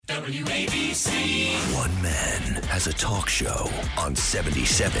WABC. One man has a talk show on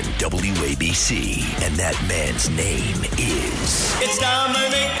 77 WABC, and that man's name is... It's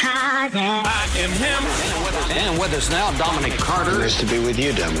Dominic Carter. I am him. And with us now, Dominic Carter. Nice to be with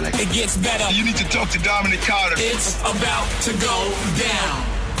you, Dominic. It gets better. You need to talk to Dominic Carter. It's about to go down.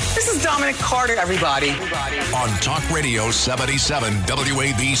 This is Dominic Carter, everybody. On Talk Radio 77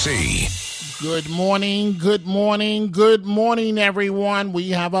 WABC. Good morning, everyone. We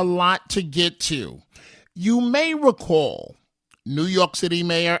have a lot to get to. You may recall New York City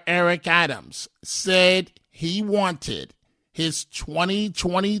Mayor Eric Adams said he wanted his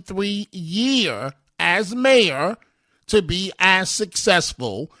 2023 year as mayor to be as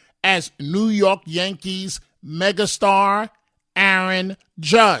successful as New York Yankees megastar Aaron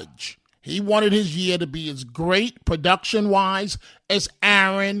Judge. He wanted his year to be as great production-wise as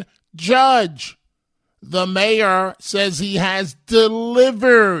Aaron Judge. The mayor says he has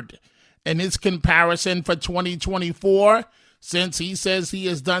delivered in his comparison for 2024, since he says he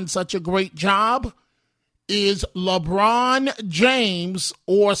has done such a great job, is LeBron James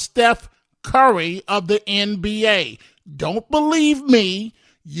or Steph Curry of the NBA. Don't believe me.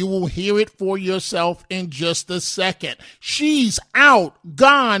 You will hear it for yourself in just a second. She's out,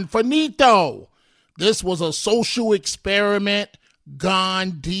 gone, finito. This was a social experiment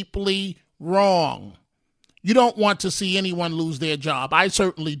gone deeply wrong. You don't want to see anyone lose their job. I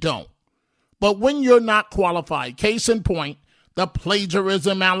certainly don't. But when you're not qualified, case in point, the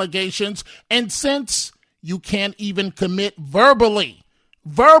plagiarism allegations, and since you can't even commit verbally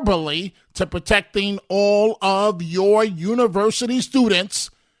to protecting all of your university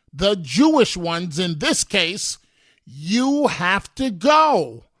students, the Jewish ones in this case, you have to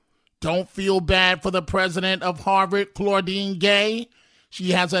go. Don't feel bad for the president of Harvard, Claudine Gay.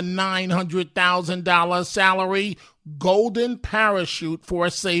 She has a $900,000 salary, golden parachute for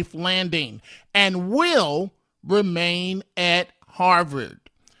a safe landing, and will remain at Harvard.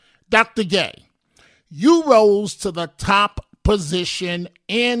 Dr. Gay, you rose to the top position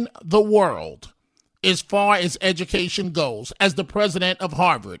in the world as far as education goes as the president of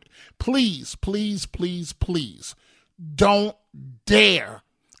Harvard. Please, please, please, please don't dare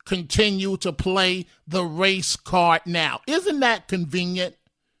continue to play the race card now. Isn't that convenient?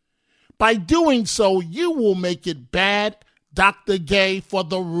 By doing so, you will make it bad, Dr. Gay, for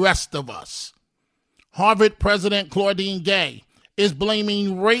the rest of us. Harvard President Claudine Gay is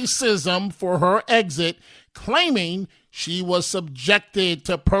blaming racism for her exit, claiming she was subjected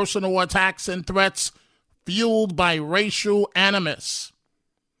to personal attacks and threats fueled by racial animus.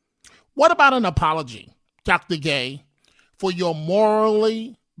 What about an apology, Dr. Gay, for your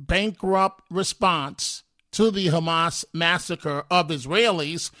morally bankrupt response to the Hamas massacre of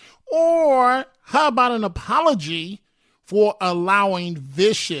Israelis? Or how about an apology for allowing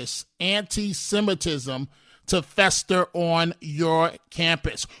vicious anti-Semitism to fester on your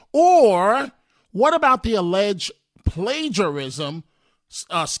campus? Or what about the alleged plagiarism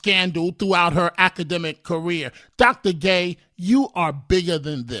scandal throughout her academic career? Dr. Gay, you are bigger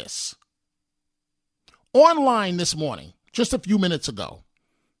than this. Online this morning, just a few minutes ago,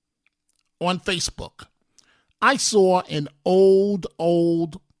 on Facebook, I saw an old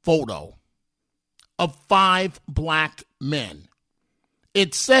photo of 5 black men.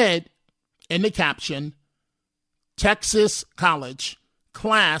 It said in the caption, Texas College,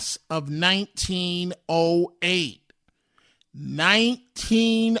 class of 1908.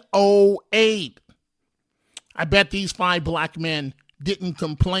 1908. I bet these 5 black men didn't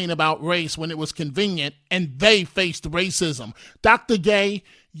complain about race when it was convenient, and they faced racism. Dr. Gay,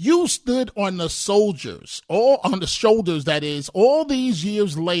 you stood on the shoulders, that is, all these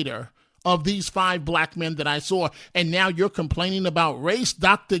years later of these 5 black men that I saw, and now you're complaining about race.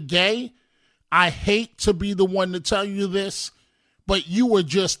 Dr. Gay, I hate to be the one to tell you this, but you were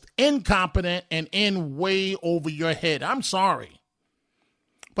just incompetent and in way over your head. I'm sorry.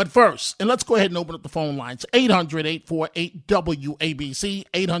 But first, and let's go ahead and open up the phone lines, 800-848-WABC,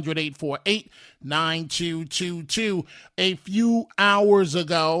 800-848-9222. A few hours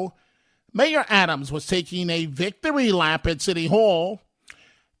ago, Mayor Adams was taking a victory lap at City Hall.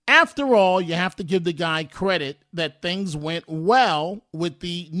 After all, you have to give the guy credit that things went well with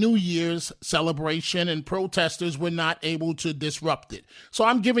the New Year's celebration and protesters were not able to disrupt it. So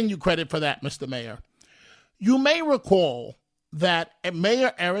I'm giving you credit for that, Mr. Mayor. You may recall that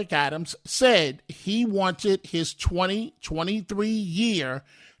Mayor Eric Adams said he wanted his 2023 year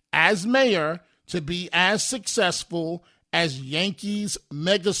as mayor to be as successful as Yankees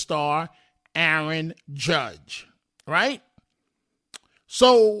megastar Aaron Judge, right?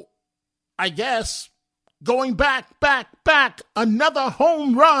 So I guess Going back, another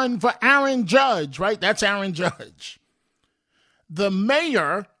home run for Aaron Judge, right? That's Aaron Judge. The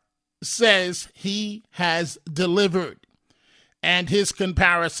mayor says he has delivered. And his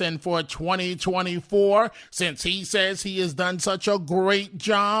comparison for 2024, since he says he has done such a great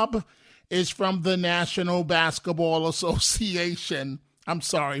job, is from the National Basketball Association. I'm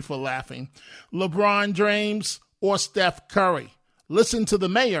sorry for laughing. LeBron James or Steph Curry. Listen to the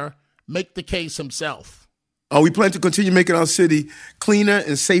mayor make the case himself. We plan to continue making our city cleaner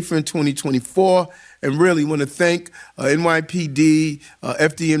and safer in 2024, and really want to thank NYPD,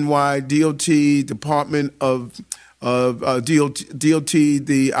 FDNY, DOT, Department of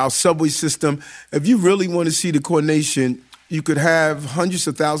DOT, our subway system. If you really want to see the coordination, you could have hundreds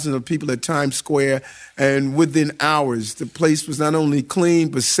of thousands of people at Times Square, and within hours, the place was not only clean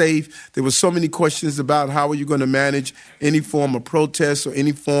but safe. There were so many questions about how are you going to manage any form of protest or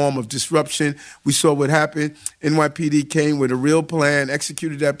any form of disruption. We saw what happened. NYPD came with a real plan,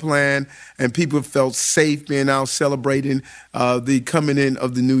 executed that plan, and people felt safe being out celebrating the coming in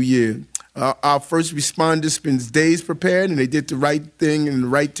of the new year. Our first responders spent days prepared, and they did the right thing in the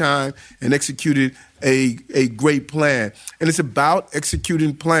right time and executed a great plan. And it's about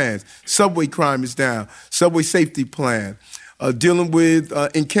executing plans. Subway crime is down. Subway safety plan. Dealing with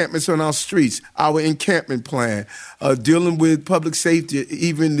encampments on our streets, our encampment plan. Dealing with public safety,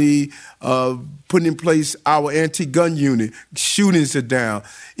 even the putting in place our anti-gun unit. Shootings are down.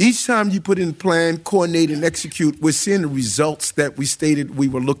 Each time you put in plan, coordinate, and execute, we're seeing the results that we stated we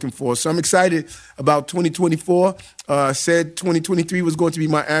were looking for. So I'm excited about 2024. I said 2023 was going to be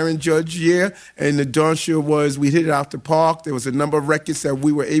my Aaron Judge year, and the darn sure was. We hit it out the park. There was a number of records that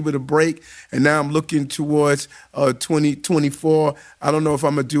we were able to break, and now I'm looking towards 2024. I don't know if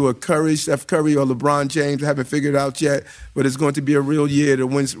I'm going to do a Steph Curry or LeBron James. I haven't figured it out yet, but it's going to be a real year to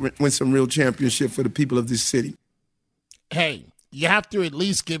win some real championship for the people of this city. Hey, you have to at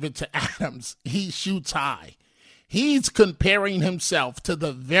least give it to Adams. He shoots high. He's comparing himself to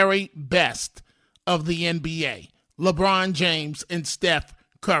the very best of the NBA, LeBron James and Steph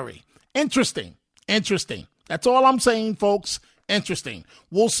Curry. Interesting. That's all I'm saying, folks. Interesting.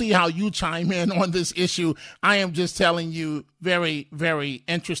 We'll see how you chime in on this issue. I am just telling you, very, very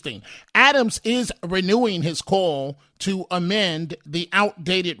interesting. Adams is renewing his call to amend the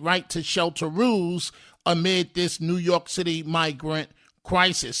outdated right to shelter rules amid this New York City migrant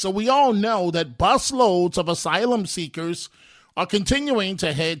crisis. So we all know that busloads of asylum seekers are continuing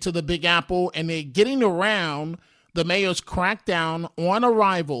to head to the Big Apple, and they're getting around the mayor's crackdown on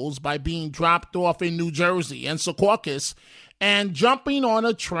arrivals by being dropped off in New Jersey and Secaucus and jumping on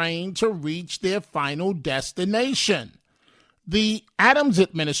a train to reach their final destination. The Adams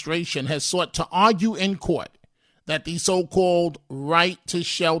administration has sought to argue in court that the so-called right to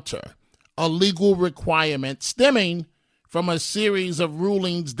shelter, a legal requirement stemming from a series of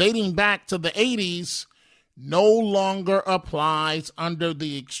rulings dating back to the 80s, no longer applies under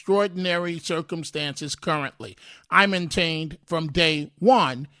the extraordinary circumstances currently. I maintained from day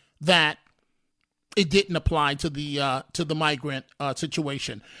one that it didn't apply to the migrant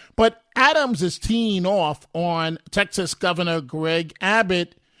situation. But Adams is teeing off on Texas Governor Greg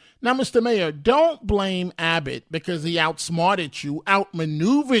Abbott. Now, Mr. Mayor, don't blame Abbott because he outsmarted you,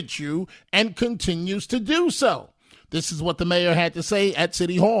 outmaneuvered you, and continues to do so. This is what the mayor had to say at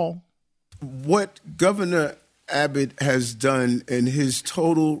City Hall. What Governor Abbott has done in his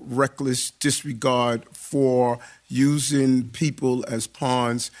total reckless disregard for using people as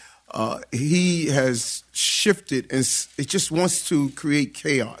pawns, he has shifted and it just wants to create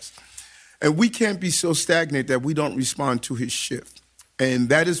chaos. And we can't be so stagnant that we don't respond to his shift. And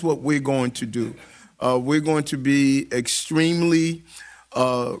that is what we're going to do. We're going to be extremely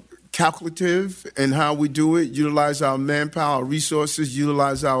calculative in how we do it, utilize our manpower, our resources,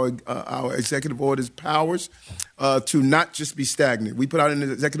 utilize our executive order's powers to not just be stagnant. We put out an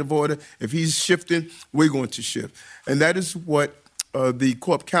executive order. If he's shifting, we're going to shift. And that is what the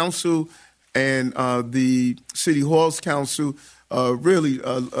Corp Council and the City Hall's Council, really,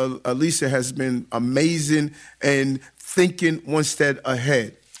 Alicia has been amazing and thinking one step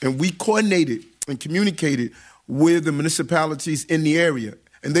ahead. And we coordinated and communicated with the municipalities in the area.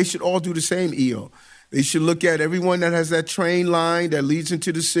 And they should all do the same, EO. They should look at everyone that has that train line that leads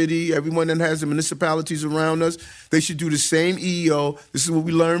into the city, everyone that has the municipalities around us. They should do the same EO. This is what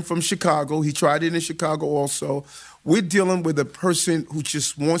we learned from Chicago. He tried it in Chicago also. We're dealing with a person who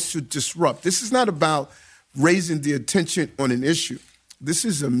just wants to disrupt. This is not about raising the attention on an issue. This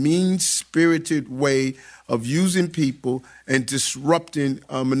is a mean-spirited way of using people and disrupting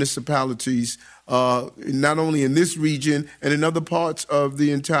municipalities not only in this region and in other parts of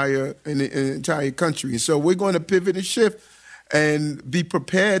the entire country. And so we're going to pivot and shift and be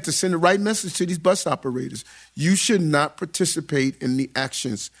prepared to send the right message to these bus operators. You should not participate in the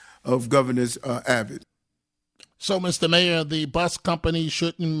actions of Governor Abbott. So, Mr. Mayor, the bus company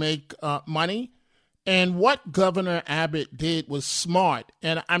shouldn't make money. And what Governor Abbott did was smart.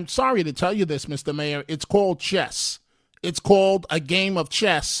 And I'm sorry to tell you this, Mr. Mayor, it's called chess. It's called a game of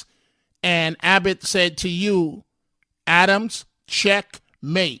chess. And Abbott said to you, Adams,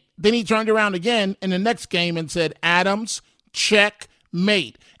 checkmate. Then he turned around again in the next game and said, Adams,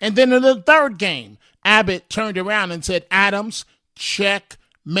 checkmate. And then in the third game, Abbott turned around and said, Adams,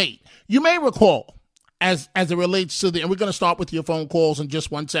 checkmate. You may recall, as it relates to and we're going to start with your phone calls in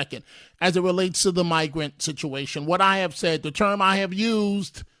just 1 second, as it relates to the migrant situation, what I have said, the term I have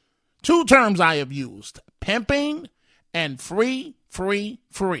used, two terms I have used, pimping and free. Free.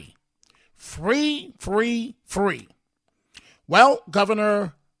 Well,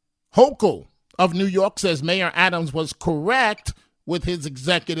 Governor Hochul of New York says Mayor Adams was correct with his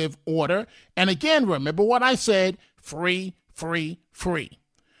executive order. And again, remember what I said, free.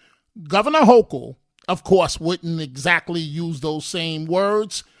 Governor Hochul, of course, wouldn't exactly use those same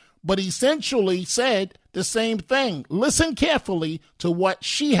words, but essentially said the same thing. Listen carefully to what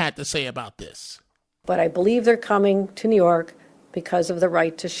she had to say about this. But I believe they're coming to New York because of the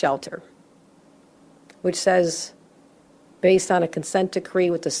right to shelter, which says, based on a consent decree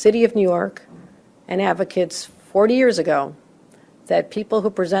with the city of New York and advocates 40 years ago, that people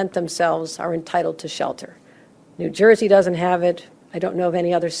who present themselves are entitled to shelter. New Jersey doesn't have it. I don't know of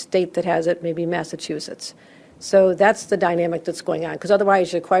any other state that has it, maybe Massachusetts. So that's the dynamic that's going on. Because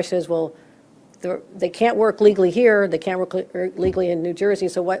otherwise your question is, well, they can't work legally here, they can't work legally in New Jersey,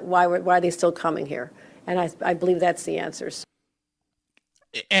 so why are they still coming here? And I believe that's the answers.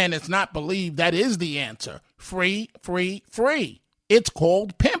 And it's not believe, that is the answer. Free. It's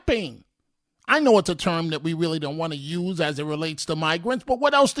called pimping. I know it's a term that we really don't want to use as it relates to migrants, but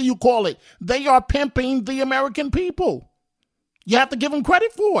what else do you call it? They are pimping the American people. You have to give them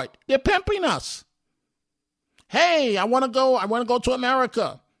credit for it. They're pimping us. Hey, I want to go to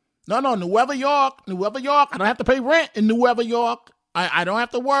America. No, New York. I don't have to pay rent in New York. I don't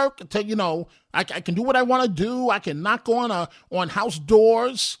have to work until, I can do what I want to do. I can knock on house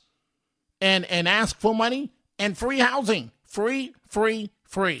doors and ask for money and free housing. Free.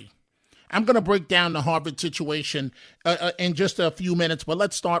 I'm going to break down the Harvard situation in just a few minutes, but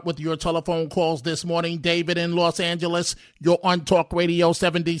let's start with your telephone calls this morning. David in Los Angeles, you're on Talk Radio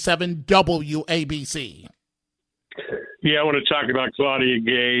 77 WABC. Yeah, I want to talk about Claudia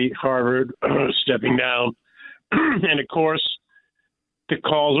Gay, Harvard, stepping down. And, of course, the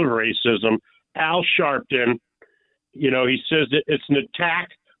calls of racism. Al Sharpton, he says that it's an attack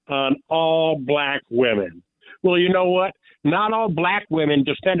on all black women. Well, you know what? Not all black women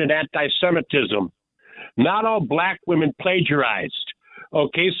defended anti-Semitism. Not all black women plagiarized.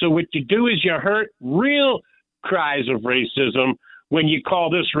 Okay, so what you do is you hurt real cries of racism when you call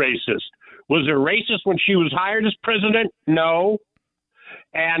this racist. Was it racist when she was hired as president? No.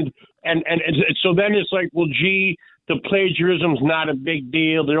 And so then it's like, well, gee, the plagiarism's not a big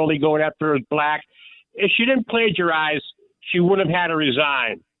deal. They're only going after her as black. If she didn't plagiarize, she wouldn't have had to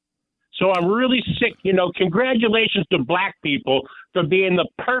resign. So I'm really sick. Congratulations to black people for being the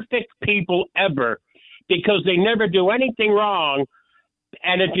perfect people ever, because they never do anything wrong.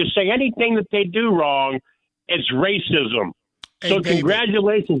 And if you say anything that they do wrong, it's racism. Hey, so David,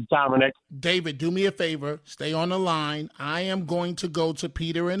 congratulations, Dominic. David, do me a favor. Stay on the line. I am going to go to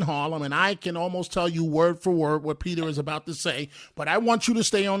Peter in Harlem, and I can almost tell you word for word what Peter is about to say. But I want you to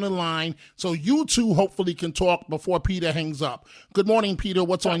stay on the line so you two hopefully can talk before Peter hangs up. Good morning, Peter.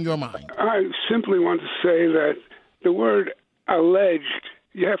 What's on your mind? I simply want to say that the word alleged,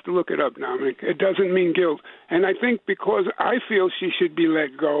 you have to look it up, Dominic. It doesn't mean guilt. And I think because I feel she should be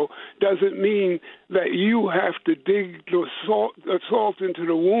let go doesn't mean that you have to dig the salt into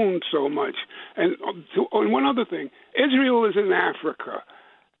the wound so much. And one other thing, Israel is in Africa,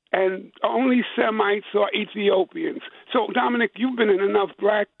 and only Semites are Ethiopians. So, Dominic, you've been in enough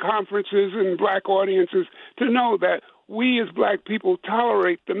black conferences and black audiences to know that we as black people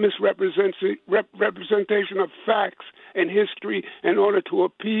tolerate the misrepresentation of facts and history in order to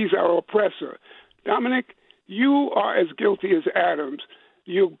appease our oppressor. Dominic, you are as guilty as Adams.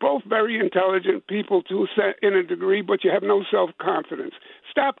 You're both very intelligent people in a degree, but you have no self-confidence.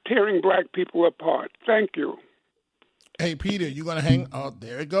 Stop tearing black people apart. Thank you. Hey, Peter, you going to hang? Oh,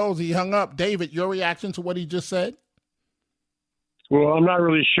 there it goes. He hung up. David, your reaction to what he just said? Well, I'm not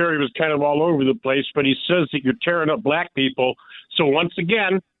really sure. He was kind of all over the place, but he says that you're tearing up black people. So once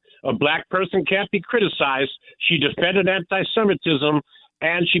again, A black person can't be criticized. She defended anti-Semitism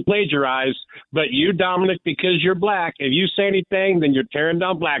and she plagiarized. But you, Dominic, because you're black, if you say anything, then you're tearing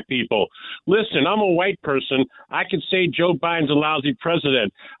down black people. Listen, I'm a white person. I can say Joe Biden's a lousy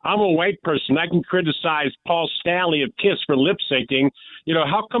president. I'm a white person. I can criticize Paul Stanley of KISS for lip syncing. You know,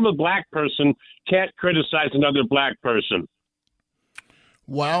 how come a black person can't criticize another black person?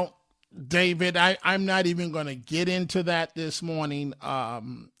 Well, David, I'm not even going to get into that this morning.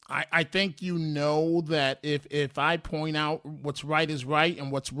 I think you know that if I point out what's right is right and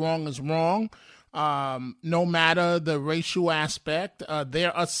what's wrong is wrong, no matter the racial aspect,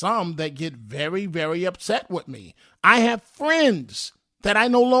 there are some that get very, very upset with me. I have friends that I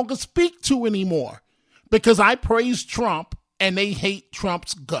no longer speak to anymore because I praise Trump and they hate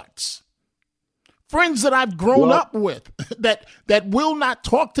Trump's guts. Friends that I've grown up with that will not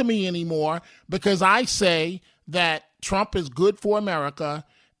talk to me anymore because I say that Trump is good for America.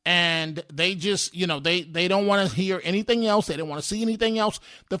 And they just, they don't want to hear anything else. They don't want to see anything else.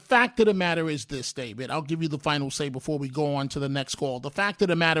 The fact of the matter is this, David. I'll give you the final say before we go on to the next call. The fact of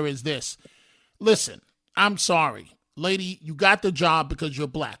the matter is this. Listen, I'm sorry. Lady, you got the job because you're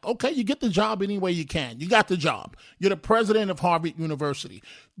black. Okay, you get the job any way you can. You got the job. You're the president of Harvard University.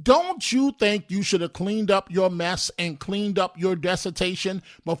 Don't you think you should have cleaned up your mess and cleaned up your dissertation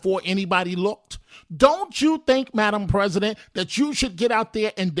before anybody looked? Don't you think, Madam President, that you should get out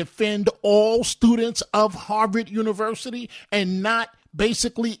there and defend all students of Harvard University and not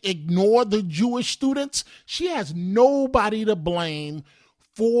basically ignore the Jewish students? She has nobody to blame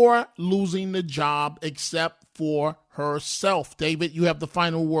for losing the job except for herself. David, you have the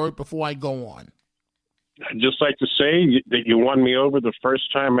final word before I go on. I'd just like to say that you won me over the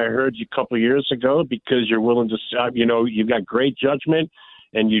first time I heard you a couple of years ago because you're willing to, you've got great judgment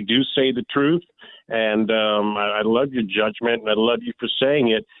and you do say the truth. And I love your judgment and I love you for saying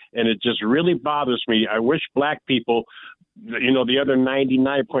it. And it just really bothers me. I wish black people, the other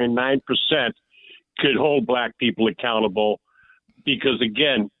 99.9% could hold black people accountable. Because,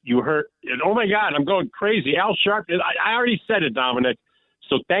 again, you heard – oh, my God, I'm going crazy. Al Sharpton – I already said it, Dominic.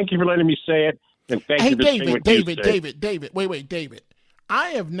 So thank you for letting me say it, and thank you for saying what you say. David. I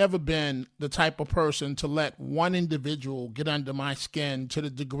have never been the type of person to let one individual get under my skin to the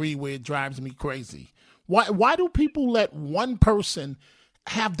degree where it drives me crazy. Why do people let one person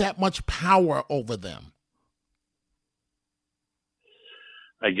have that much power over them?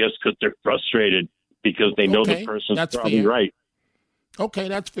 I guess because they're frustrated because they know the person's probably right. Okay,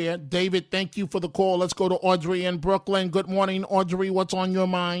 that's fair. David, thank you for the call. Let's go to Audrey in Brooklyn. Good morning, Audrey. What's on your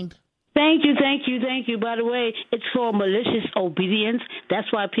mind? Thank you. By the way, it's called malicious obedience.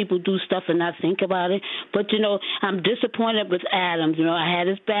 That's why people do stuff and not think about it. But, I'm disappointed with Adams. I had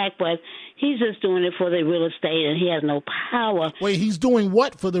his back, but he's just doing it for the real estate, and he has no power. Wait, he's doing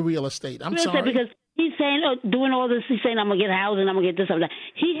what for the real estate? I'm sorry. Because he's saying, doing all this, he's saying, I'm going to get housing, I'm going to get this, I'm going to.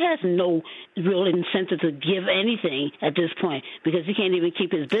 He has no real incentive to give anything at this point because he can't even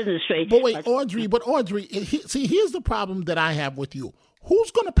keep his business straight. But wait, Audrey, here's the problem that I have with you.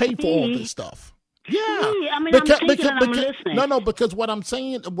 Who's going to pay for all this stuff? Yeah. I'm listening. No, because what I'm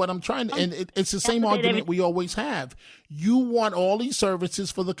saying, and it's the same argument we always have. You want all these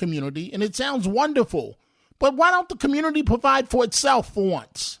services for the community, and it sounds wonderful. But why don't the community provide for itself for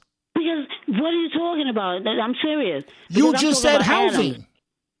once? Because what are you talking about? I'm serious. You just said housing.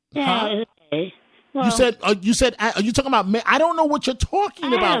 Yeah. Huh? Okay. Well, you said. Are you talking about? I don't know what you're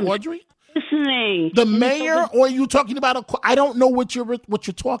talking about, Audrey. Listening. The mayor, or are you talking about I don't know what you're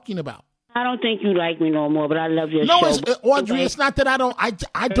talking about. I don't think you like me no more, but I love your show. No, Audrey, it's not that I don't.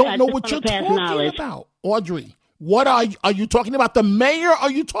 I don't know what you're talking about, Audrey. What are you talking about? The mayor? Or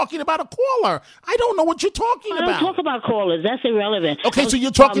are you talking about a caller? I don't know what you're talking about. I don't talk about callers. That's irrelevant. Okay, so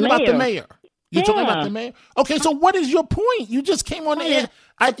you're talking about the mayor. You're talking about the mayor? Okay, so what is your point? You just came on there.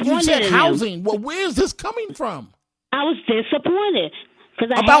 You said housing. Well, where is this coming from? I was disappointed.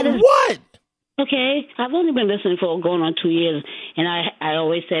 About what? Okay, I've only been listening for going on 2 years, and I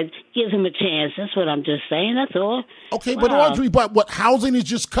always said, give him a chance. That's what I'm just saying. That's all. Okay, wow. But Audrey, what housing is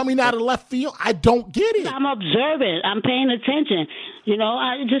just coming out of left field? I don't get it. I'm observant. I'm paying attention.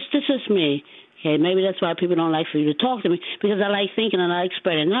 This is me. Okay, maybe that's why people don't like for you to talk to me, because I like thinking and I like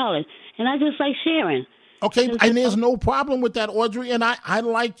spreading knowledge, and I just like sharing. Okay, and there's no problem with that, Audrey, and I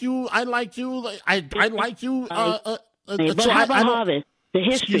like you. I like you. I like you. But how about Harvard? The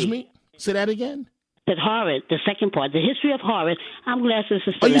history. Excuse me? Say that again? At Harvard, the second part, the history of Harvard. I'm glad this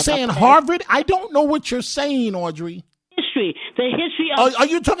is. Are you saying Harvard? I don't know what you're saying, Audrey. History. The history of... Are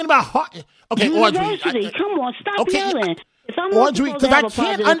you talking about Harvard? Okay, University. Audrey. Come on, stop yelling. Audrey, because I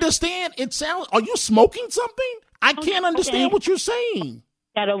can't understand. It sounds... Are you smoking something? I can't understand what you're saying.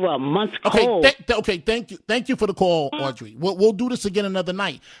 Got over a month's Okay, cold. thank you for the call, Audrey. We'll do this again another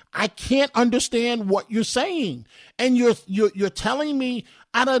night. I can't understand what you're saying, and you're telling me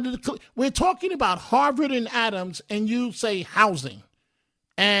we're talking about Harvard and Adams, and you say housing,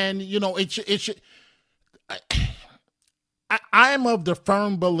 and it should. I am of the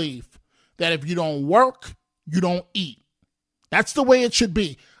firm belief that if you don't work, you don't eat. That's the way it should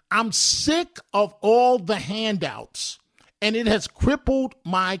be. I'm sick of all the handouts. And it has crippled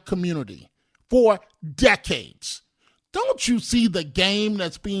my community for decades. Don't you see the game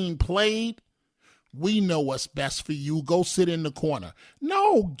that's being played? We know what's best for you. Go sit in the corner.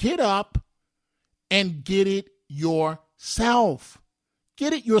 No, get up and get it yourself.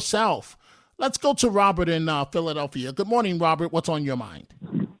 Get it yourself. Let's go to Robert in Philadelphia. Good morning, Robert. What's on your mind?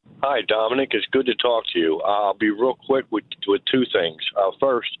 Hi, Dominic. It's good to talk to you. I'll be real quick with two things.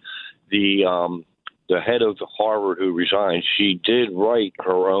 First, the head of Harvard who resigned, she did write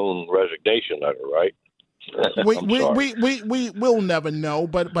her own resignation letter, right? We will never know,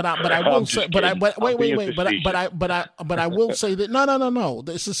 but I will say, I will say that no,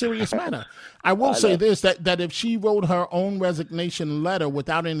 it's a serious matter. I will say this, that if she wrote her own resignation letter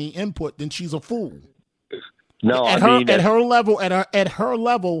without any input, then she's a fool. No, at her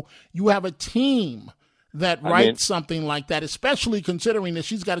level, you have a team that writes something like that, especially considering that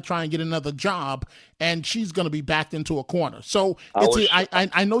she's got to try and get another job and she's going to be backed into a corner. So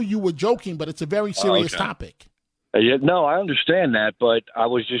I know you were joking, but it's a very serious topic. No, I understand that, but I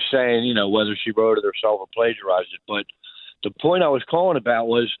was just saying, whether she wrote it herself or plagiarized it. But the point I was calling about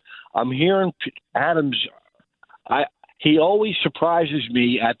was I'm hearing Adams. He always surprises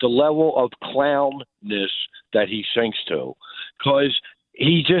me at the level of clownness that he sinks to, because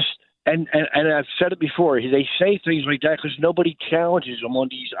he just. And I've said it before, they say things like that because nobody challenges them on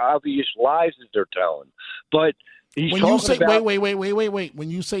these obvious lies that they're telling. But he's when talking you say, about... Wait. When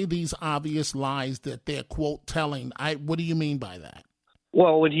you say these obvious lies that they're, quote, telling, what do you mean by that?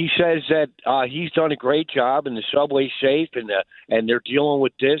 Well, when he says that he's done a great job and the subway's safe and they're dealing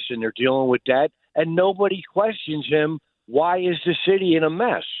with this and they're dealing with that, and nobody questions him, why is the city in a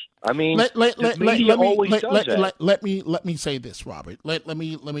mess? I mean, let me say this, Robert. Let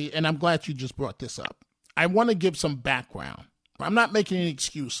me, and I'm glad you just brought this up. I want to give some background. I'm not making an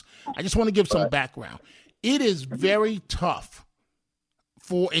excuse. I just want to give some background. It is very tough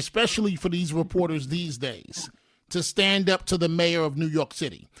especially for these reporters these days, to stand up to the mayor of New York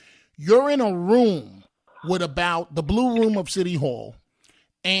City. You're in a room with about the blue room of City Hall,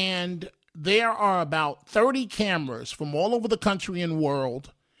 and there are about 30 cameras from all over the country and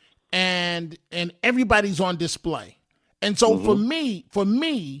world. And everybody's on display. And so for me,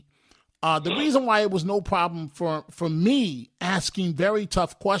 the reason why it was no problem for me asking very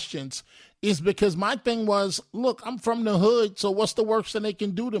tough questions is because my thing was, look, I'm from the hood, so what's the worst that they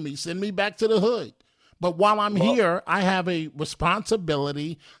can do to me? Send me back to the hood. But while I'm here, I have a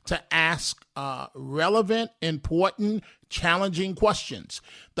responsibility to ask relevant, important, challenging questions.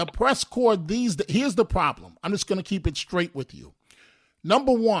 The press corps, here's the problem. I'm just going to keep it straight with you.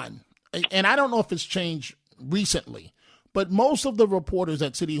 Number one, and I don't know if it's changed recently, but most of the reporters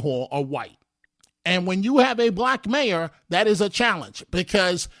at City Hall are white. And when you have a black mayor, that is a challenge,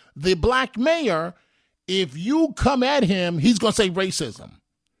 because the black mayor, if you come at him, he's going to say racism.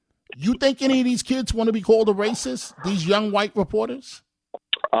 You think any of these kids want to be called a racist, these young white reporters?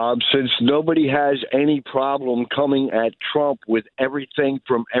 Since nobody has any problem coming at Trump with everything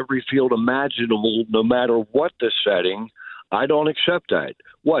from every field imaginable, no matter what the setting, I don't accept that.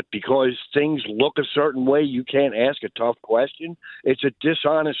 What? Because things look a certain way, you can't ask a tough question? It's a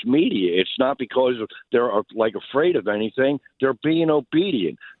dishonest media. It's not because they're afraid of anything. They're being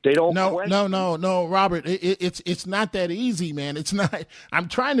obedient. They don't. No, Robert. It's not that easy, man. It's not. I'm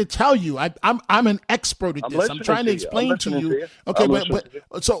trying to tell you. I'm an expert at this. I'm trying to explain to you. Okay, but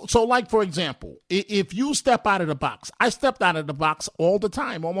so like, for example, if you step out of the box, I stepped out of the box all the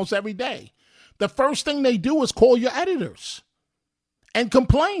time, almost every day. The first thing they do is call your editors and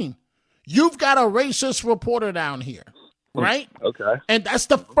complain. You've got a racist reporter down here, right? Okay. And that's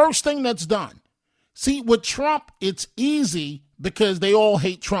the first thing that's done. See, with Trump, it's easy because they all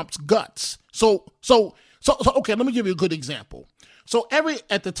hate Trump's guts. So okay, let me give you a good example. So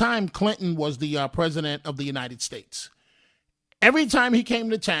at the time Clinton was the president of the United States, every time he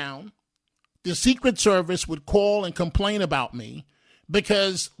came to town, the Secret Service would call and complain about me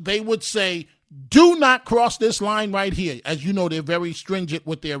because they would say, do not cross this line right here. As you know, they're very stringent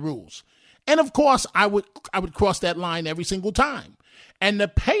with their rules. And of course, I would cross that line every single time. And the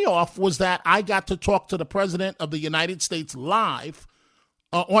payoff was that I got to talk to the president of the United States live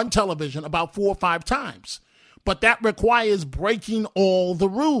on television about 4 or 5 times. but that requires breaking all the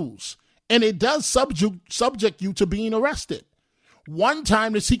rules. And it does subject you to being arrested. One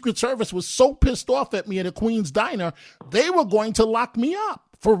time, the Secret Service was so pissed off at me at a Queen's Diner, they were going to lock me up,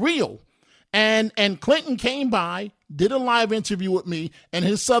 for real. And Clinton came by, did a live interview with me, and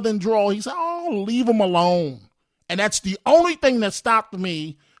his southern drawl, he said, oh, leave him alone. And that's the only thing that stopped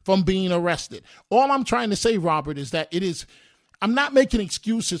me from being arrested. All I'm trying to say, Robert, is that I'm not making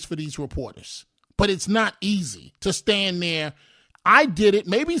excuses for these reporters, but it's not easy to stand there. I did it.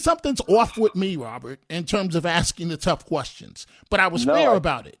 Maybe something's off with me, Robert, in terms of asking the tough questions, but I was fair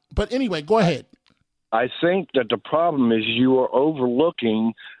about it. But anyway, go ahead. I think that the problem is you are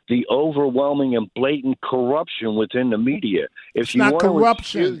overlooking the overwhelming and blatant corruption within the media. It's not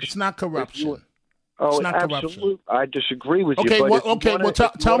corruption. It's not corruption. Oh, it's not absolutely. Corruption. I disagree with you. Okay, but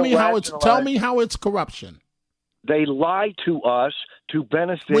tell me how it's corruption. They lie to us to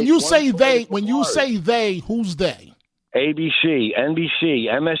benefit. When you say they, who's they? ABC, NBC,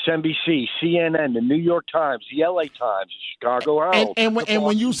 MSNBC, CNN, the New York Times, the LA Times, the Chicago Herald. And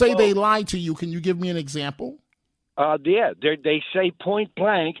when you say they lied to you, can you give me an example? Yeah, they say point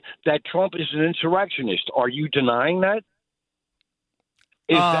blank that Trump is an insurrectionist. Are you denying that?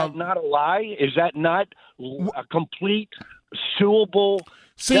 Is that not a lie? Is that not a complete suable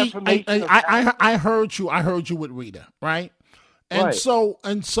defamation? I heard you. I heard you with Rita, right? And right.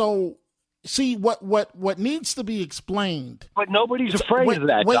 So. See what needs to be explained. But nobody's afraid of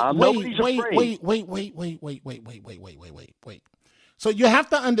that, Dom. Nobody's afraid. Wait. So you have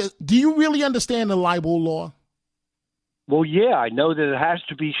to do you really understand the libel law? Well, yeah, I know that it has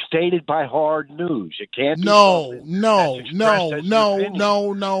to be stated by hard news. It can't be No.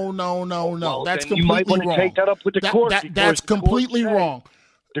 That's completely you might want to wrong. take that up with the court. That's completely wrong.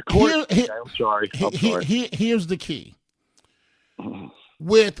 The court. I'm sorry. Here's the key.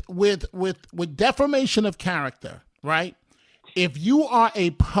 With defamation of character, right? If you are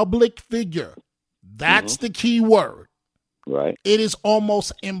a public figure, that's the key word. Right. It is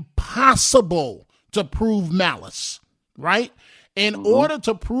almost impossible to prove malice, right? In order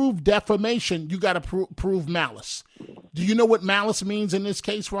to prove defamation, you got to prove malice. Do you know what malice means in this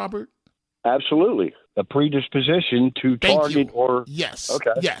case, Robert? Absolutely. A predisposition to target or... Yes.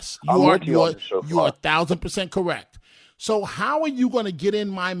 Okay. Yes. You are 1,000% correct. So how are you going to get in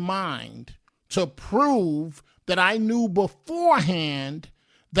my mind to prove that I knew beforehand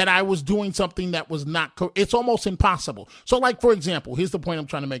that I was doing something that was not correct? It's almost impossible. So, like, for example, here's the point I'm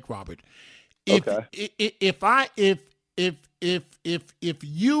trying to make, Robert. If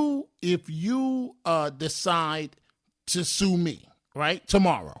you decide to sue me, right,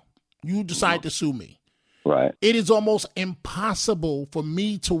 tomorrow, you decide to sue me, right? It is almost impossible for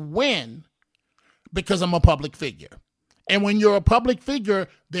me to win because I'm a public figure. And when you're a public figure,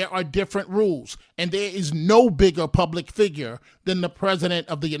 there are different rules. And there is no bigger public figure than the president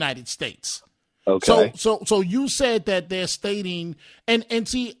of the United States. Okay. So you said that they're stating, and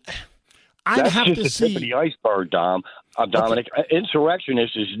see, I have to see. That's just the tip of the iceberg, Dominic. Okay.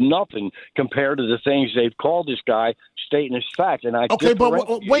 Insurrectionist is nothing compared to the things they've called this guy stating his fact. And I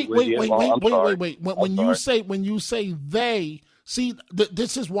wait. When you say they. See,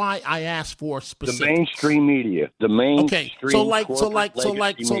 this is why I asked for specifics. The mainstream media, the mainstream. Okay, so like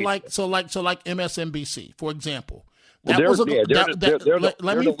MSNBC, for example. Let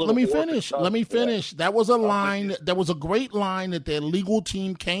me finish. That was a line. That was a great line that their legal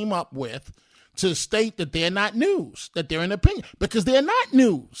team came up with to state that they're not news, that they're an opinion, because they're not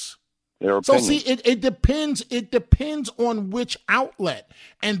news. So see, it depends. It depends on which outlet,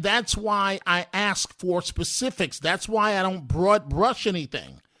 and that's why I ask for specifics. That's why I don't broad brush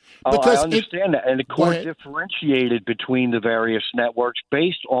anything. Because I understand that, and the court differentiated between the various networks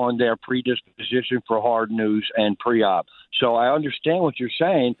based on their predisposition for hard news and pre-op. So I understand what you're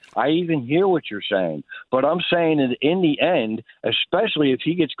saying. I even hear what you're saying. But I'm saying that in the end, especially if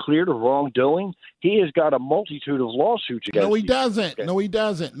he gets cleared of wrongdoing, he has got a multitude of lawsuits against him. No, he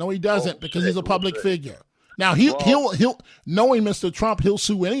doesn't, because he's a public figure. Now, he'll knowing Mr. Trump, he'll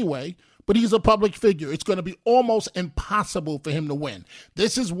sue anyway. But he's a public figure. It's going to be almost impossible for him to win.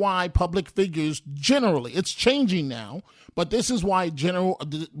 This is why public figures generally, it's changing now, but this is why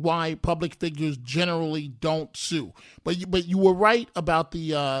public figures generally don't sue. But you were right about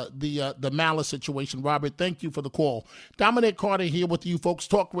the malice situation, Robert. Thank you for the call. Dominic Carter here with you, folks.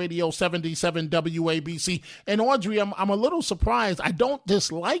 Talk Radio 77 WABC. And Audrey, I'm a little surprised. I don't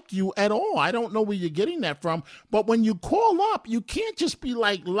dislike you at all. I don't know where you're getting that from. But when you call up, you can't just be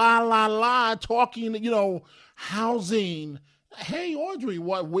like la la la talking, housing Hey, Audrey,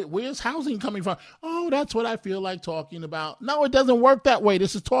 where's housing coming from? Oh, that's what I feel like talking about. No, it doesn't work that way.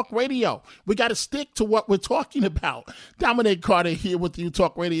 This is talk radio. We got to stick to what we're talking about. Dominic Carter here with you,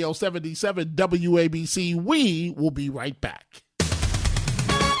 Talk Radio 77 WABC. We will be right back.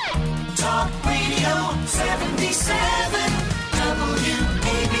 Talk Radio 77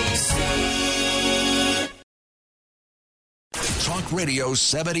 WABC. Talk Radio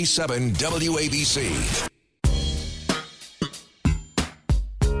 77 WABC.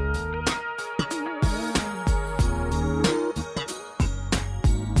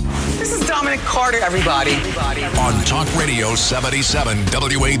 This is Dominic Carter, everybody. On Talk Radio 77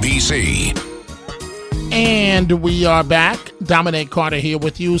 WABC. And we are back. Dominic Carter here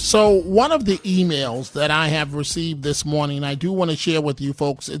with you. So one of the emails that I have received this morning, I do want to share with you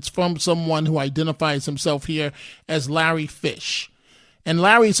folks. It's from someone who identifies himself here as Larry Fish. And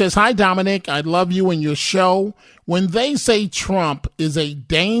Larry says, "Hi, Dominic. I love you and your show. When they say Trump is a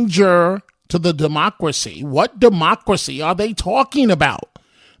danger to the democracy, what democracy are they talking about?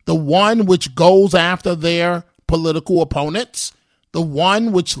 The one which goes after their political opponents? The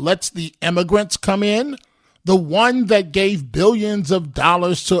one which lets the immigrants come in? The one that gave billions of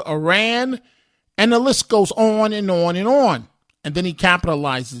dollars to Iran?" And the list goes on and on and on. And then he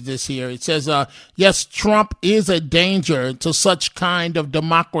capitalizes this here. It says, yes, Trump is a danger to such kind of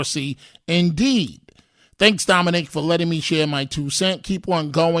democracy indeed. Thanks, Dominic, for letting me share my 2 cents. Keep on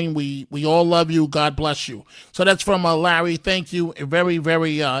going. We all love you. God bless you. So that's from Larry. Thank you. A very,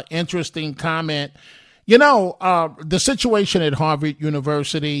 very interesting comment. You know, the situation at Harvard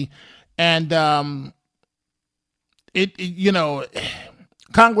University, and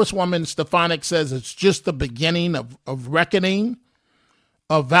Congresswoman Stefanik says it's just the beginning of reckoning,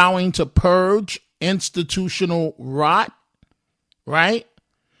 of vowing to purge institutional rot, right?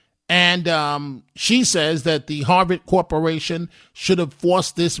 And she says that the Harvard Corporation should have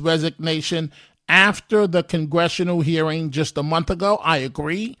forced this resignation after the congressional hearing just a month ago. I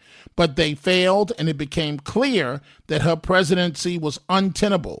agree, but they failed, and it became clear that her presidency was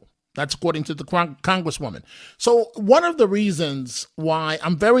untenable. That's according to the Congresswoman. So one of the reasons why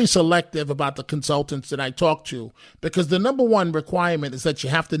I'm very selective about the consultants that I talk to, because the number one requirement is that you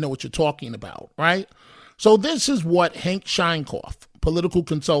have to know what you're talking about, right? So this is what Hank Scheinkoff, political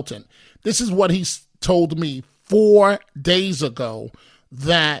consultant, this is what he told me 4 days ago,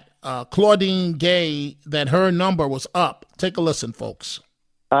 that Claudine Gay, that her number was up. Take a listen, folks.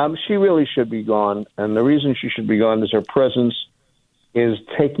 She really should be gone. And the reason she should be gone is her presence is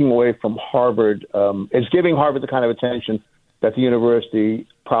taking away from Harvard, is giving Harvard the kind of attention that the university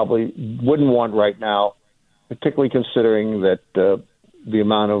probably wouldn't want right now, particularly considering that the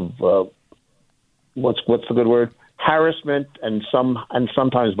amount of, what's the good word? Harassment and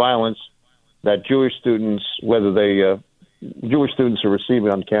sometimes violence that Jewish students, Jewish students are receiving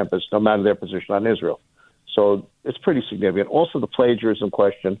on campus, no matter their position on Israel. So it's pretty significant. Also, the plagiarism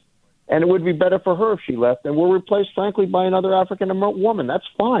question. And it would be better for her if she left and were replaced, frankly, by another African woman. That's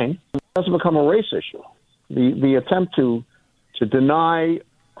fine. It doesn't become a race issue. The attempt to deny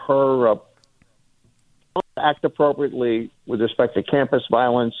her act appropriately with respect to campus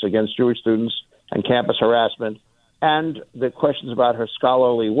violence against Jewish students and campus harassment, and the questions about her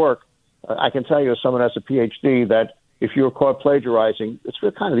scholarly work, I can tell you as someone who has a PhD that if you were caught plagiarizing, it's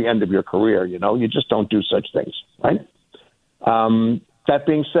really kind of the end of your career. You know, you just don't do such things, right? That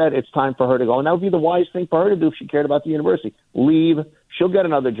being said, it's time for her to go, and that would be the wise thing for her to do if she cared about the university. Leave. She'll get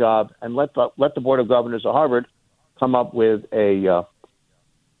another job, and let the Board of Governors of Harvard come up with an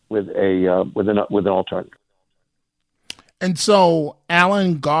alternative. And so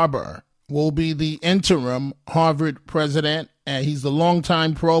Alan Garber will be the interim Harvard president, and he's the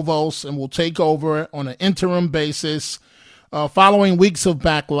longtime provost and will take over on an interim basis following weeks of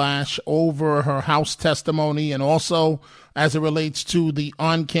backlash over her House testimony, and also as it relates to the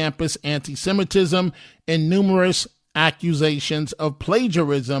on-campus anti-Semitism and numerous accusations of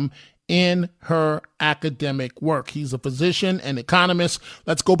plagiarism in her academic work. He's a physician and economist.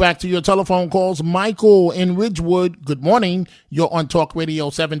 Let's go back to your telephone calls. Michael in Ridgewood, good morning. You're on Talk Radio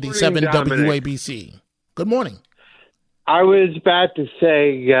 77 WABC. Good morning. I was about to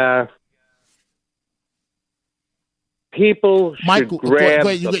say people should grab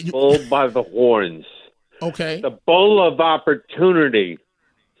the bull by the horns. Okay. The bull of opportunity.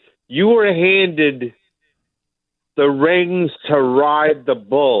 You were handed the reins to ride the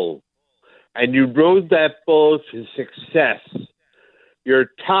bull, and you rode that bull to success.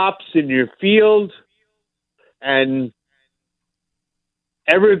 You're tops in your field, and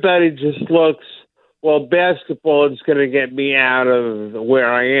everybody just looks, well, basketball is going to get me out of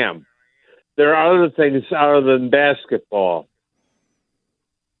where I am. There are other things other than basketball.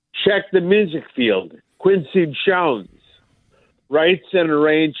 Check the music field. Quincy Jones writes and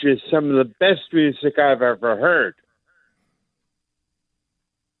arranges some of the best music I've ever heard.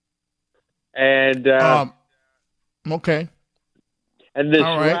 And okay. And this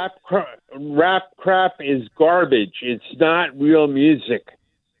right. rap crap is garbage. It's not real music.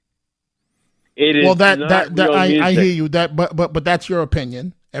 It is not real music. I hear you. But that's your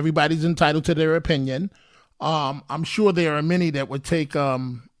opinion. Everybody's entitled to their opinion. I'm sure there are many that would take a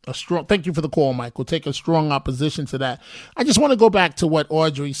strong. Thank you for the call, Michael. Take a strong opposition to that. I just want to go back to what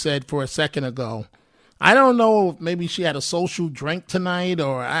Audrey said for a second ago. I don't know if maybe she had a social drink tonight,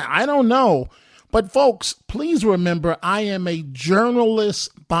 or I don't know. But folks, please remember, I am a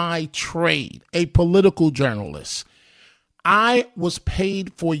journalist by trade, a political journalist. I was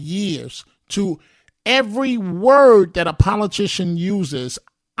paid for years to every word that a politician uses.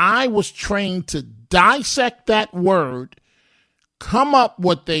 I was trained to dissect that word, come up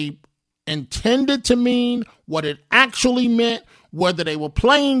what they intended to mean, what it actually meant, whether they were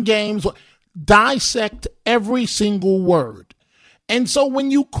playing games, dissect every single word. And so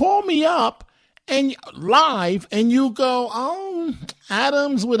when you call me up and live and you go, oh,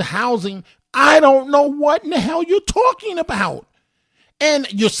 Adams with housing, I don't know what in the hell you're talking about. And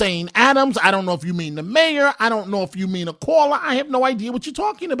you're saying Adams, I don't know if you mean the mayor, I don't know if you mean a caller, I have no idea what you're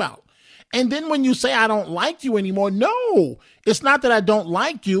talking about. And then when you say I don't like you anymore, no, it's not that I don't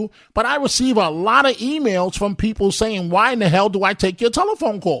like you, but I receive a lot of emails from people saying, why in the hell do I take your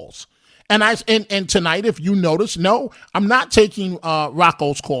telephone calls? And tonight, if you notice, no, I'm not taking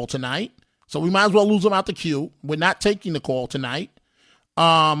Rocco's call tonight. So we might as well lose him out the queue. We're not taking the call tonight.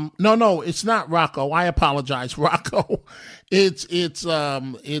 No, it's not Rocco. I apologize, Rocco. It's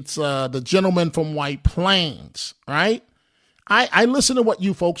the gentleman from White Plains, right? I listened to what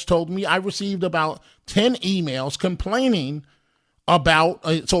you folks told me. I received about 10 emails complaining about.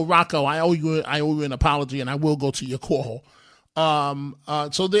 So Rocco, I owe you an apology, and I will go to your call.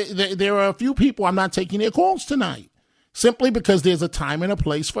 So there are a few people I'm not taking their calls tonight, simply because there's a time and a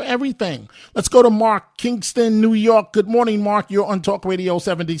place for everything. Let's go to Mark, Kingston, New York. Good morning, Mark. You're on Talk Radio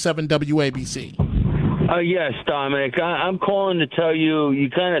 77 WABC. Yes, Dominic. I'm calling to tell you, you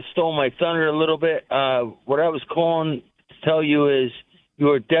kind of stole my thunder a little bit. What I was calling to tell you is you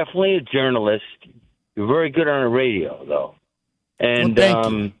are definitely a journalist. You're very good on the radio, though. And, well,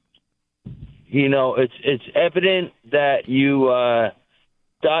 thank you. You know, it's evident that you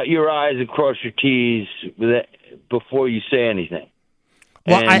dot your I's and cross your T's before you say anything.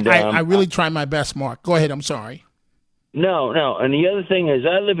 Well, and, I really try my best, Mark. Go ahead. I'm sorry. No. And the other thing is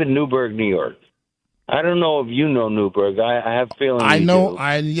I live in Newburgh, New York. I don't know if you know Newburgh. I have a feeling I you know.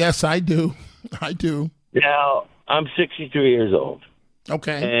 do. Yes, I do. I do. Now, I'm 63 years old.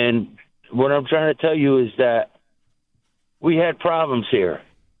 Okay. And what I'm trying to tell you is that we had problems here.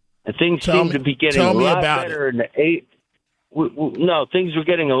 And things seem to be getting a lot better in the No, things were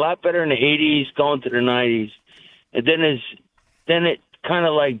getting a lot better in the 80s, going to the 90s. And then it kind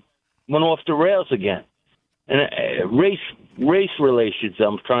of like went off the rails again. And race relations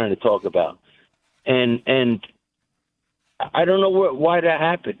I'm trying to talk about. And I don't know why that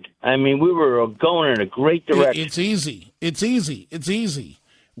happened. I mean, we were going in a great direction. It's easy.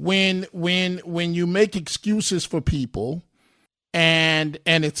 When you make excuses for people, and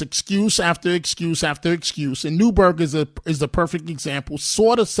it's excuse after excuse after excuse. And Newburgh is the perfect example,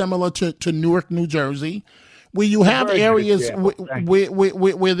 sort of similar to Newark, New Jersey, where you have areas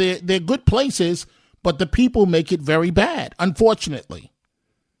where they're good places, but the people make it very bad, unfortunately.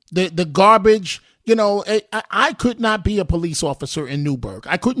 The garbage, you know, I could not be a police officer in Newburgh.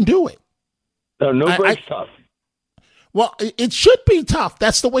 I couldn't do it. No, Newburgh's tough. Well, it should be tough.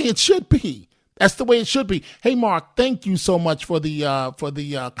 That's the way it should be. That's the way it should be. Hey, Mark, thank you so much for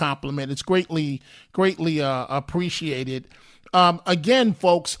the compliment. It's greatly appreciated. Again,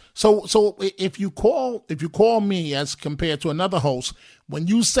 folks. So if you call me as compared to another host, when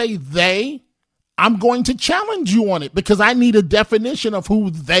you say they, I'm going to challenge you on it because I need a definition of who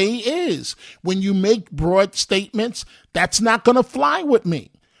they is. When you make broad statements, that's not going to fly with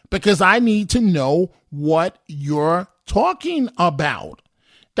me because I need to know what you're talking about.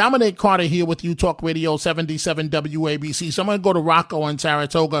 Dominic Carter here with you, Talk Radio 77 WABC. So I'm going to go to Rocco in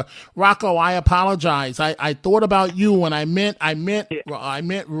Saratoga. Rocco, I apologize. I thought about you and I meant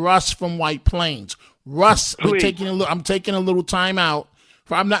Russ from White Plains. Russ, I'm taking a little time out.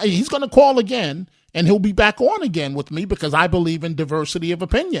 He's going to call again and he'll be back on again with me because I believe in diversity of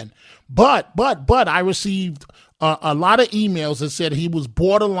opinion. But I received a lot of emails that said he was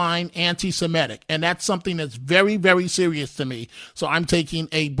borderline anti-Semitic, and that's something that's very, very serious to me. So I'm taking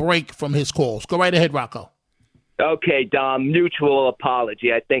a break from his calls. Go right ahead, Rocco. Okay, Dom, mutual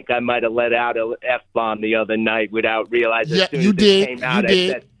apology. I think I might have let out an F-bomb the other night without realizing. Yeah, as soon you as did. It came out, You did.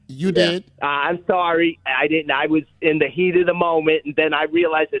 I said, You did. I'm sorry. I didn't. I was in the heat of the moment, and then I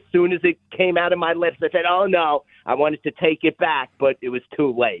realized as soon as it came out of my lips, I said, oh, no. I wanted to take it back, but it was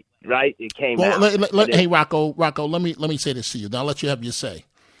too late, right? It came out. Hey, Rocco, let me say this to you. Now I'll let you have your say.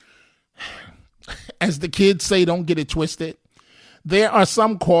 As the kids say, don't get it twisted. There are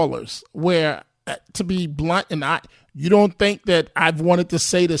some callers where, to be blunt, and you don't think that I've wanted to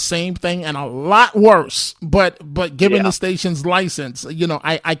say the same thing and a lot worse, but given the station's license,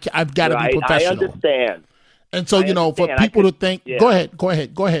 I've got to be professional. I understand. And so, for people to think, go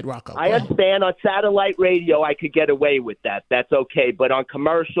ahead, Rocco. I understand on satellite radio I could get away with that. That's okay. But on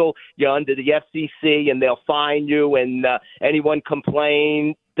commercial, you're under the FCC and they'll fine you, and anyone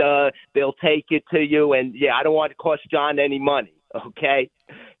complains, they'll take it to you. And, I don't want to cost John any money, okay?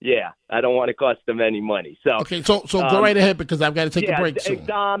 Yeah, I don't want to cost them any money. So go right ahead because I've got to take a break soon.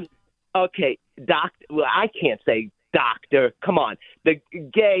 Okay, doctor. Well, I can't say doctor. Come on, the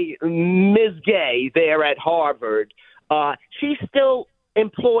Ms. Gay there at Harvard. She's still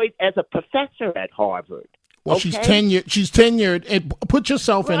employed as a professor at Harvard. Well, okay? She's tenured. And put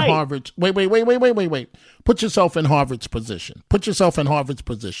yourself in Harvard's. Wait. Put yourself in Harvard's position.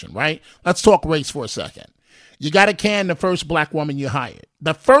 Right? Let's talk race for a second. You got to can the first black woman you hired.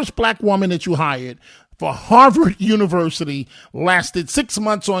 The first black woman that you hired for Harvard University lasted 6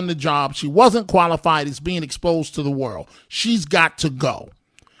 months on the job. She wasn't qualified. Is being exposed to the world. She's got to go.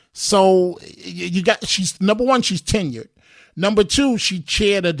 So she's number one, she's tenured. Number two, she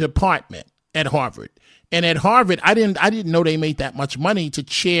chaired a department at Harvard. And at Harvard, I didn't know they made that much money to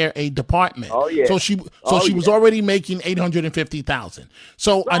chair a department. Oh yeah. So she was already making $850,000.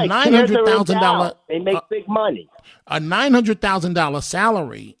 So a $900,000. They make big money. A $900,000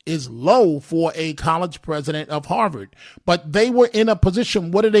 salary is low for a college president of Harvard. But they were in a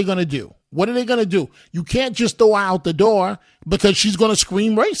position. What are they going to do? You can't just throw her out the door because she's going to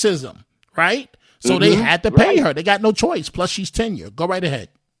scream racism, right? So they had to pay her. They got no choice. Plus, she's tenured. Go right ahead.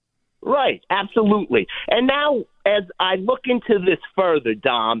 Right, absolutely. And now, as I look into this further,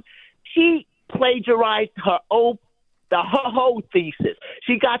 Dom, she plagiarized her whole thesis.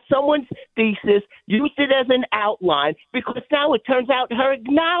 She got someone's thesis, used it as an outline, because now it turns out her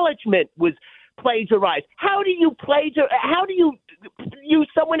acknowledgement was plagiarized. How do you use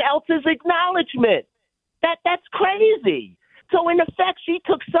someone else's acknowledgement? That's crazy. So in effect, she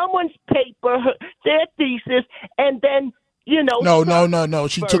took someone's paper, their thesis, and then No.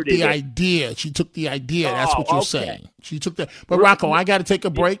 She took the idea. That's what you're saying. She took the. But Rocco, I got to take a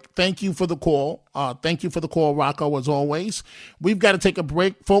break. Thank you for the call. Rocco, as always. We've got to take a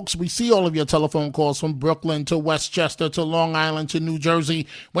break, folks. We see all of your telephone calls from Brooklyn to Westchester to Long Island to New Jersey.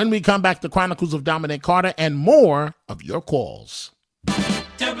 When we come back, the Chronicles of Dominic Carter and more of your calls.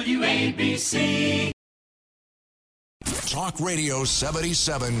 WABC. Talk Radio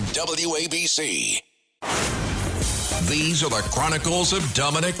 77 WABC. These are the Chronicles of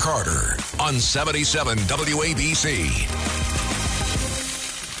Dominic Carter on 77 WABC.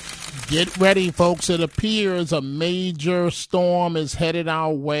 Get ready, folks. It appears a major storm is headed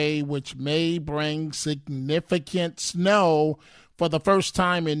our way, which may bring significant snow for the first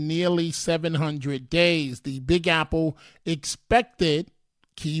time in nearly 700 days. The Big Apple expected,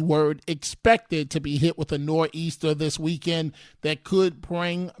 keyword expected, to be hit with a nor'easter this weekend that could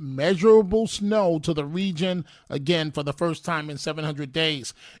bring measurable snow to the region again for the first time in 700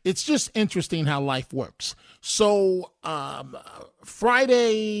 days. It's just interesting how life works. So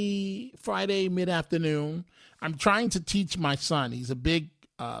Friday mid-afternoon, I'm trying to teach my son. He's a big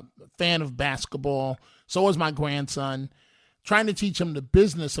fan of basketball. So is my grandson. Trying to teach him the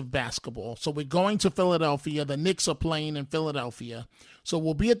business of basketball. So we're going to Philadelphia. The Knicks are playing in Philadelphia. So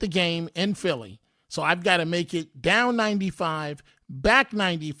we'll be at the game in Philly. So I've got to make it down 95, back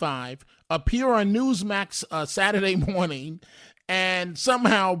 95, appear on Newsmax Saturday morning, and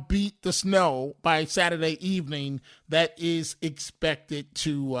somehow beat the snow by Saturday evening that is expected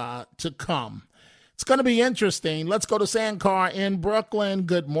to come. It's going to be interesting. Let's go to Sandcar in Brooklyn.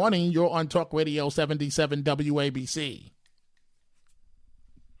 Good morning. You're on Talk Radio 77 WABC.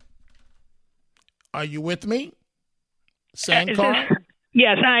 Are you with me? Sandcar?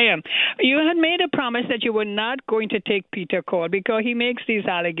 Yes, I am. You had made a promise that you were not going to take Peter call because he makes these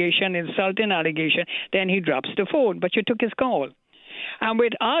insulting allegations, then he drops the phone, but you took his call. And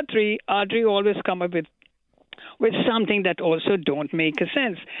with Audrey always come up with with something that also don't make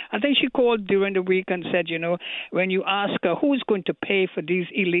sense. I think she called during the week and said, when you ask her who's going to pay for these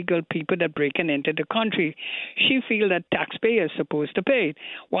illegal people that breaking into the country, she feels that taxpayers are supposed to pay.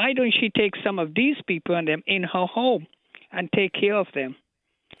 Why don't she take some of these people and them in her home and take care of them?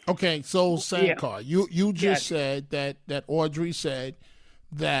 Okay, so Sankar, you just said that Audrey said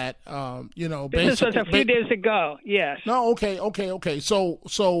that this was a few days ago. Yes. No. Okay. So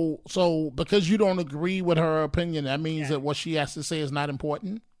because you don't agree with her opinion, that means that what she has to say is not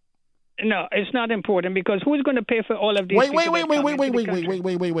important. No, it's not important because who's going to pay for all of these? Wait.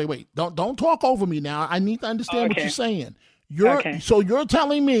 Don't talk over me now. I need to understand what you're saying. So you're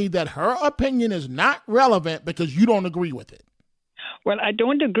telling me that her opinion is not relevant because you don't agree with it. Well, I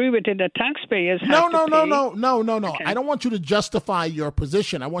don't agree with it. The taxpayers have No. Okay. I don't want you to justify your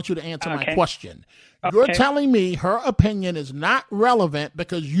position. I want you to answer my question. Okay. You're telling me her opinion is not relevant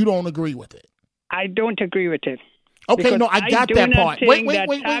because you don't agree with it. I don't agree with it. Okay, no, I got that part.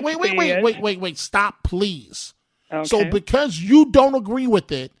 Wait. Stop, please. Okay. So because you don't agree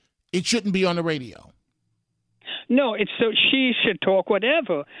with it, it shouldn't be on the radio. No, it's so she should talk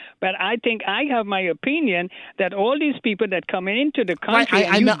whatever. But I think I have my opinion that all these people that come into the country.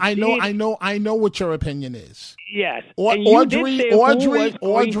 I know what your opinion is. Yes. Audrey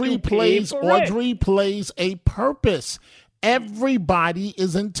plays a purpose. Everybody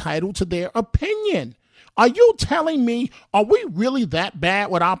is entitled to their opinion. Are you telling me, are we really that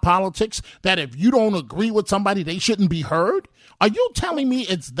bad with our politics that if you don't agree with somebody, they shouldn't be heard? Are you telling me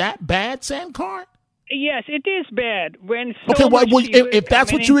it's that bad, Sankar? Yes, it is bad when if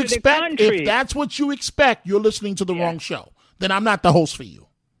that's what you expect, you're listening to the wrong show. Then I'm not the host for you.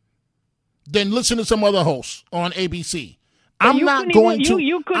 Then listen to some other hosts on ABC. I'm not going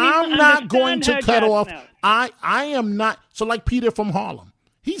to cut off. I am not. So like Peter from Harlem,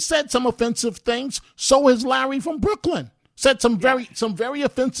 he said some offensive things. So has Larry from Brooklyn. Said some very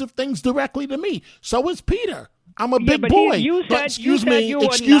offensive things directly to me. So is Peter. I'm a big boy. Excuse me.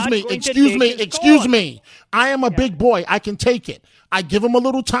 I am a big boy. I can take it. I give them a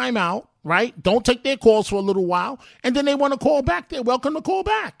little time out, right? Don't take their calls for a little while. And then they want to call back. They're welcome to call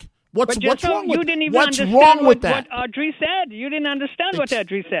back. What's wrong with that? What Audrey said. You didn't understand what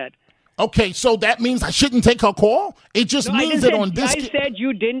Audrey said. Okay, so that means I shouldn't take her call? It just means that on this. I said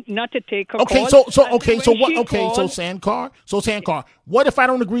you didn't not to take her call. So Sankar, what if I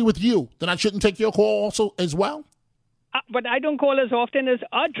don't agree with you? Then I shouldn't take your call also as well? But I don't call as often as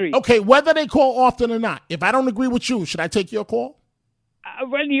Audrey. Okay, whether they call often or not, if I don't agree with you, should I take your call?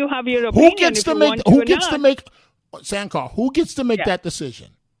 Well, you have your opinion. Who gets to make that decision?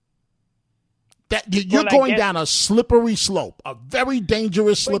 That you're going down a slippery slope, a very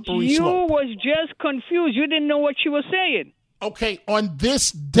dangerous slippery slope. You was just confused. You didn't know what she was saying. Okay, on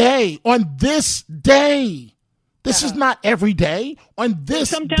this day. This is not every day. On this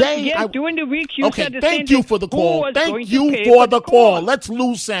day. During the week, you said the thank you for the call. Thank you for the call. Let's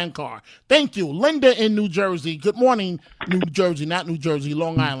lose Sankar. Thank you. Linda in New Jersey. Good morning, New Jersey, not New Jersey,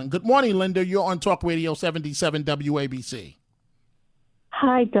 Long Island. Good morning, Linda. You're on Talk Radio 77 WABC.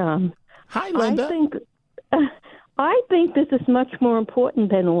 Hi, Dom. Hi, Linda. I think this is much more important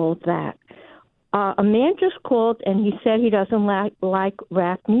than all of that. A man just called and he said he doesn't like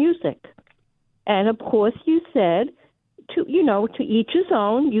rap music. And of course, you said to each his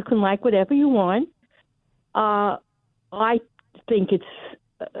own. You can like whatever you want. I think it's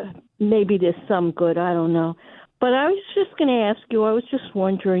maybe there's some good. I don't know. But I was just going to ask you. I was just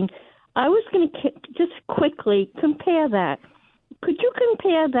wondering. I was going to just quickly compare that. Could you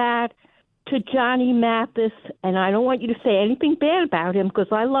compare that to Johnny Mathis? And I don't want you to say anything bad about him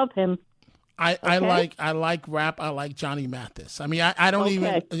because I love him. I like rap. I like Johnny Mathis. I mean, I don't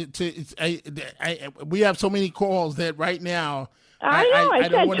even. We have so many calls that right now. I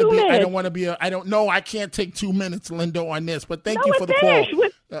don't want to be. I don't want to be. I don't know. I can't take 2 minutes, Linda, on this. But thank you for the call.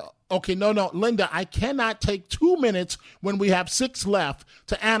 Okay, no, Linda. I cannot take 2 minutes when we have 6 left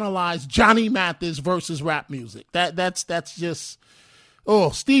to analyze Johnny Mathis versus rap music. That's just. Oh,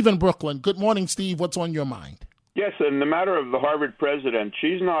 Steve in Brooklyn. Good morning, Steve. What's on your mind? Yes, in the matter of the Harvard president,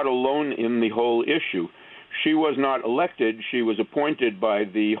 she's not alone in the whole issue. She was not elected. She was appointed by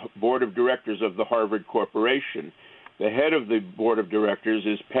the board of directors of the Harvard Corporation. The head of the board of directors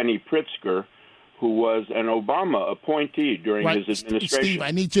is Penny Pritzker, who was an Obama appointee during his administration. Steve,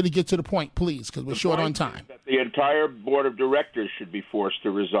 I need you to get to the point, please, because we're short on time. That the entire board of directors should be forced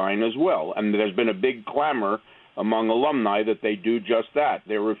to resign as well. And there's been a big clamor among alumni that they do just that.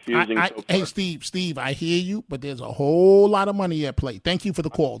 They're refusing. Hey, Steve, I hear you, but there's a whole lot of money at play. Thank you for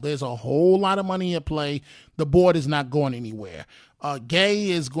the call. There's a whole lot of money at play. The board is not going anywhere. Gay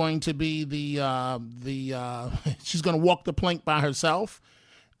is going to be she's going to walk the plank by herself.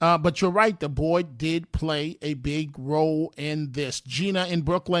 But you're right. The board did play a big role in this. Gina in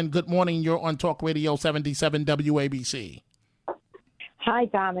Brooklyn, good morning. You're on Talk Radio 77 WABC. Hi,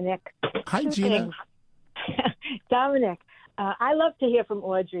 Dominic. Hi, Gina. Dominic, I love to hear from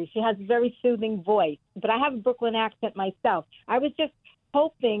Audrey. She has a very soothing voice, but I have a Brooklyn accent myself. I was just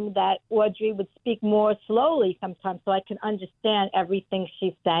hoping that Audrey would speak more slowly sometimes so I can understand everything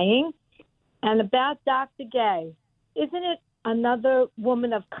she's saying. And about Dr. Gay, isn't it another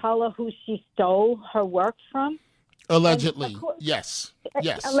woman of color who she stole her work from? Allegedly, yes.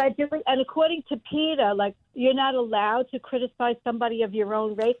 Allegedly, and according to Peter, like, you're not allowed to criticize somebody of your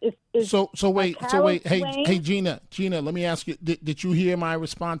own race. So wait. Hey, Gina, let me ask you: Did you hear my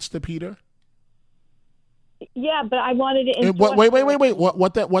response to Peter? Yeah, but I wanted to. Wait.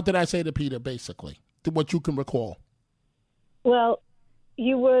 What did I say to Peter? Basically, what you can recall. Well,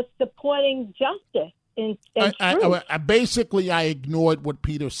 you were supporting justice. I ignored what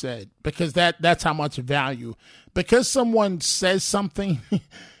Peter said because that's how much value. Because someone says something,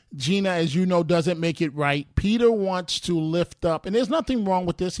 Gina, as you know, doesn't make it right. Peter wants to lift up, and there's nothing wrong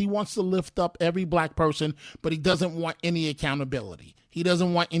with this. He wants to lift up every black person, but he doesn't want any accountability. He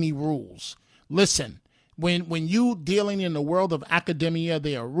doesn't want any rules. Listen, when you dealing in the world of academia,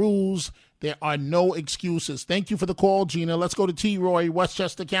 there are rules. There are no excuses. Thank you for the call, Gina. Let's go to T. Roy,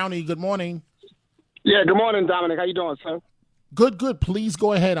 Westchester County. Good morning. Yeah, good morning, Dominic. How you doing, sir? Good. Please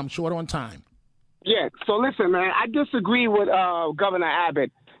go ahead. I'm short on time. Yeah, so listen, man, I disagree with Governor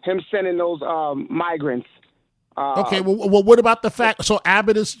Abbott, him sending those migrants. Okay, well, what about the fact, so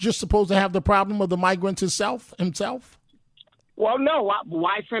Abbott is just supposed to have the problem of the migrants himself? Well, no.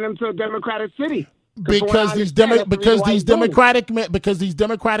 Why send him to a Democratic city? Because these Democratic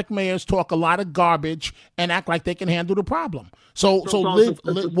mayors talk a lot of garbage and act like they can handle the problem. So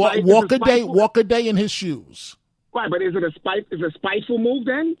walk a day in his shoes. Right, but is it a spiteful move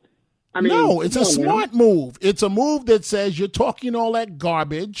then? No, it's a smart move. It's a move that says you're talking all that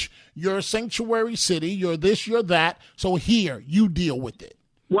garbage. You're a sanctuary city. You're this, you're that. So here, you deal with it.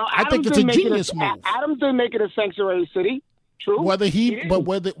 Well, I think it's a genius move. Adams didn't make it a sanctuary city. True.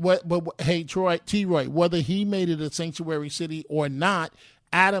 Hey, T-Roy, whether he made it a sanctuary city or not,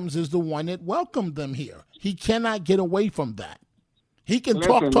 Adams is the one that welcomed them here. He cannot get away from that. He can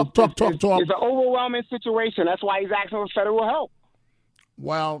talk. It's an overwhelming situation. That's why he's asking for federal help.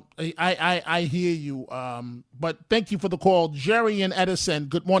 Well, I hear you, but thank you for the call. Jerry in Edison.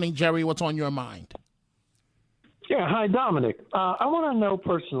 Good morning, Jerry. What's on your mind? Yeah, hi, Dominic. I want to know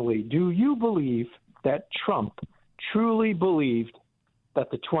personally, do you believe that Trump truly believed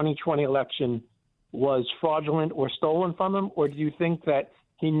that the 2020 election was fraudulent or stolen from him, or do you think that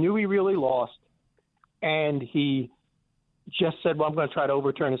he knew he really lost and he just said, well, I'm going to try to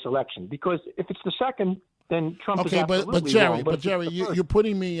overturn this election? Because if it's the second, then Trump is absolutely wrong. But Jerry, you're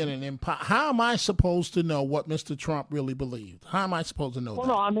putting me in an impasse. How am I supposed to know what Mr. Trump really believed? How am I supposed to know that?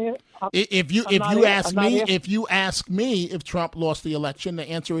 No, I mean, if you ask me if Trump lost the election, the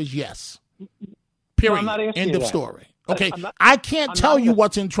answer is yes. Period. No, end of story. Okay, I can't tell you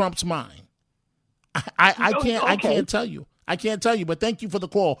what's in Trump's mind. I can't tell you. I can't tell you. But thank you for the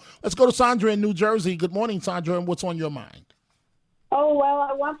call. Let's go to Sandra in New Jersey. Good morning, Sandra. And what's on your mind? Oh, well,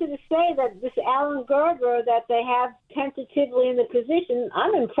 I wanted to say that this Alan Gerber that they have tentatively in the position,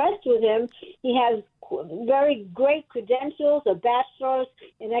 I'm impressed with him. He has very great credentials, a bachelor's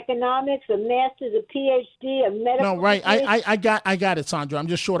in economics, a master's, a PhD, a medical. No, right. I got it, Sandra. I'm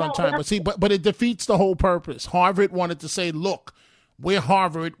just short on time. But it defeats the whole purpose. Harvard wanted to say, look, we're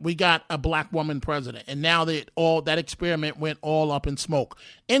Harvard. We got a black woman president. And now that experiment went all up in smoke.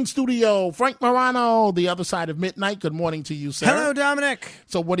 In studio, Frank Morano, the other side of midnight. Good morning to you, sir. Hello, Dominic.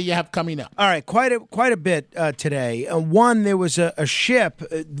 So what do you have coming up? All right, quite a bit today. One, there was a ship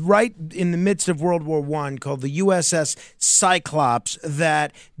right in the midst of World War I called the USS Cyclops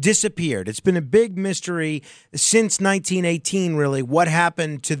that disappeared. It's been a big mystery since 1918, really, what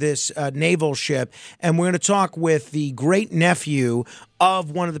happened to this naval ship. And we're going to talk with the great-nephew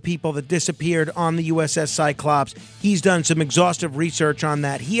of one of the people that disappeared on the USS Cyclops. He's done some exhaustive research on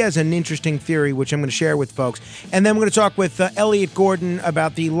that. He has an interesting theory, which I'm going to share with folks. And then we're going to talk with Elliot Gordon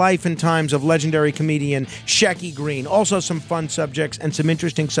about the life and times of legendary comedian Shecky Greene. Also some fun subjects and some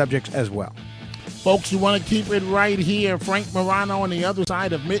interesting subjects as well. Folks, you want to keep it right here. Frank Morano on the other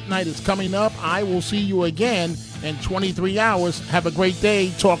side of midnight is coming up. I will see you again in 23 hours. Have a great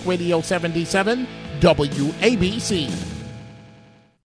day. Talk Radio 77 WABC.